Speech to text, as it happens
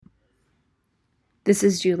This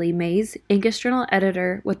is Julie Mays, Angus Journal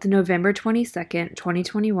editor, with the November 22nd,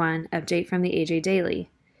 2021 update from the AJ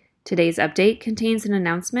Daily. Today's update contains an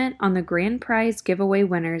announcement on the grand prize giveaway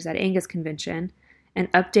winners at Angus Convention, an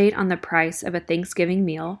update on the price of a Thanksgiving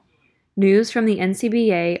meal, news from the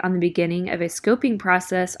NCBA on the beginning of a scoping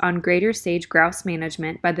process on greater sage grouse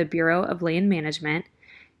management by the Bureau of Land Management,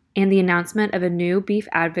 and the announcement of a new beef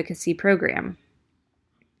advocacy program.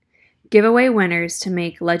 Giveaway winners to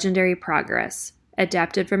make legendary progress.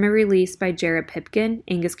 Adapted from a release by Jared Pipkin,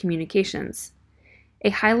 Angus Communications. A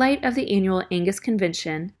highlight of the annual Angus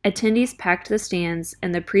Convention, attendees packed the stands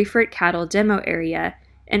in the Preferred Cattle demo area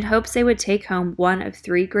in hopes they would take home one of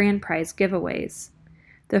 3 grand prize giveaways.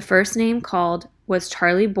 The first name called was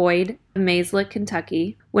Charlie Boyd of Mayslick,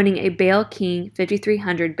 Kentucky, winning a Bale King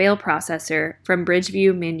 5300 bale processor from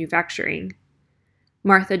Bridgeview Manufacturing.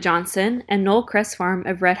 Martha Johnson and Noel Crestfarm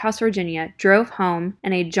of Red House, Virginia, drove home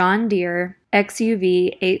in a John Deere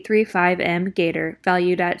XUV 835M Gator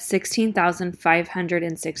valued at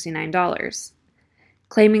 $16,569.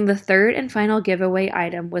 Claiming the third and final giveaway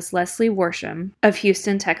item was Leslie Worsham of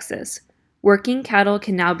Houston, Texas. Working cattle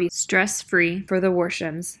can now be stress-free for the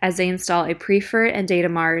Worshams as they install a Preferred and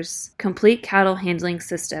Datamars complete cattle handling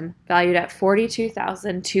system valued at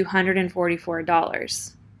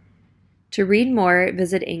 $42,244. To read more,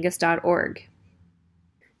 visit angus.org.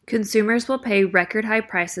 Consumers will pay record-high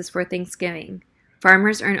prices for Thanksgiving.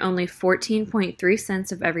 Farmers earn only 14.3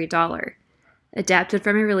 cents of every dollar. Adapted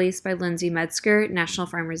from a release by Lindsay Metzger, National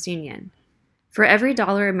Farmers Union. For every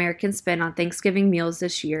dollar Americans spend on Thanksgiving meals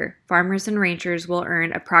this year, farmers and ranchers will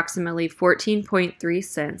earn approximately 14.3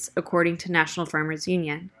 cents, according to National Farmers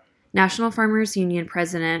Union. National Farmers Union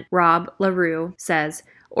President Rob LaRue says,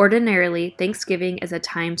 "Ordinarily, Thanksgiving is a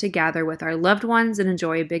time to gather with our loved ones and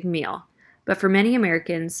enjoy a big meal. But for many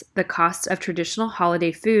Americans, the cost of traditional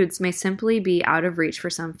holiday foods may simply be out of reach for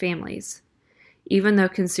some families. Even though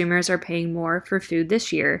consumers are paying more for food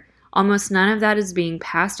this year, almost none of that is being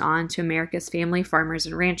passed on to America's family farmers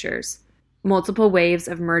and ranchers. Multiple waves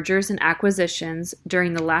of mergers and acquisitions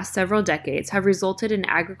during the last several decades have resulted in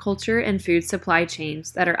agriculture and food supply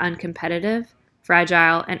chains that are uncompetitive,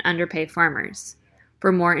 fragile, and underpay farmers.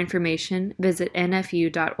 For more information, visit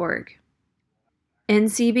nfu.org.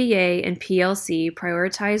 NCBA and PLC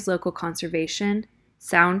prioritize local conservation,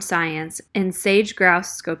 sound science, and sage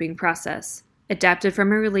grouse scoping process. Adapted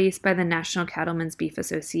from a release by the National Cattlemen's Beef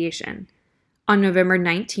Association. On November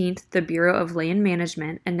 19th, the Bureau of Land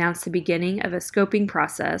Management announced the beginning of a scoping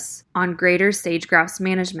process on greater sage grouse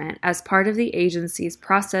management as part of the agency's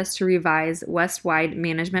process to revise West-wide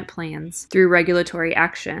management plans through regulatory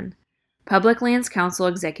action. Public Lands Council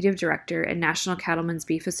Executive Director and National Cattlemen's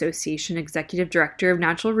Beef Association Executive Director of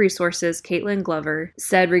Natural Resources Caitlin Glover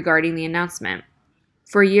said regarding the announcement,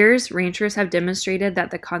 "For years, ranchers have demonstrated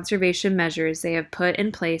that the conservation measures they have put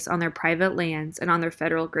in place on their private lands and on their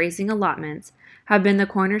federal grazing allotments have been the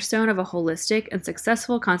cornerstone of a holistic and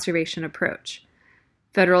successful conservation approach.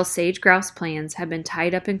 Federal sage grouse plans have been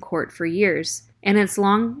tied up in court for years, and it's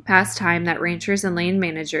long past time that ranchers and land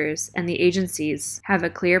managers and the agencies have a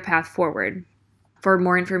clear path forward." For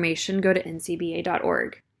more information, go to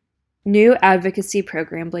ncba.org. New advocacy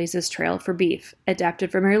program blazes trail for beef,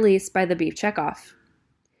 adapted from a release by the Beef Checkoff.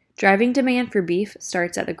 Driving demand for beef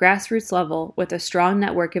starts at the grassroots level with a strong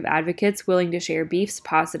network of advocates willing to share beef's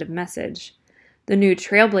positive message. The new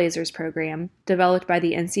Trailblazers program, developed by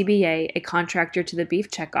the NCBA, a contractor to the Beef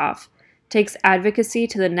Checkoff, takes advocacy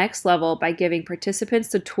to the next level by giving participants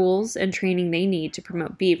the tools and training they need to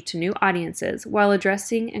promote beef to new audiences while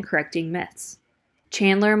addressing and correcting myths.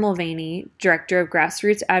 Chandler Mulvaney, Director of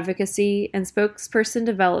Grassroots Advocacy and Spokesperson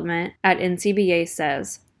Development at NCBA,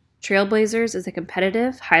 says, "Trailblazers is a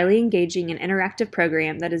competitive, highly engaging, and interactive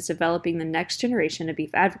program that is developing the next generation of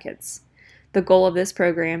beef advocates. The goal of this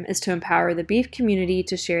program is to empower the beef community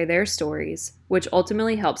to share their stories, which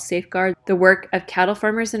ultimately helps safeguard the work of cattle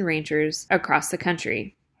farmers and ranchers across the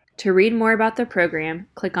country." To read more about the program,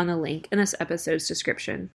 click on the link in this episode's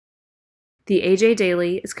description. The AJ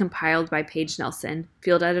Daily is compiled by Paige Nelson,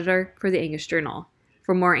 field editor for the Angus Journal.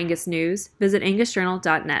 For more Angus news, visit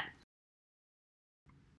angusjournal.net.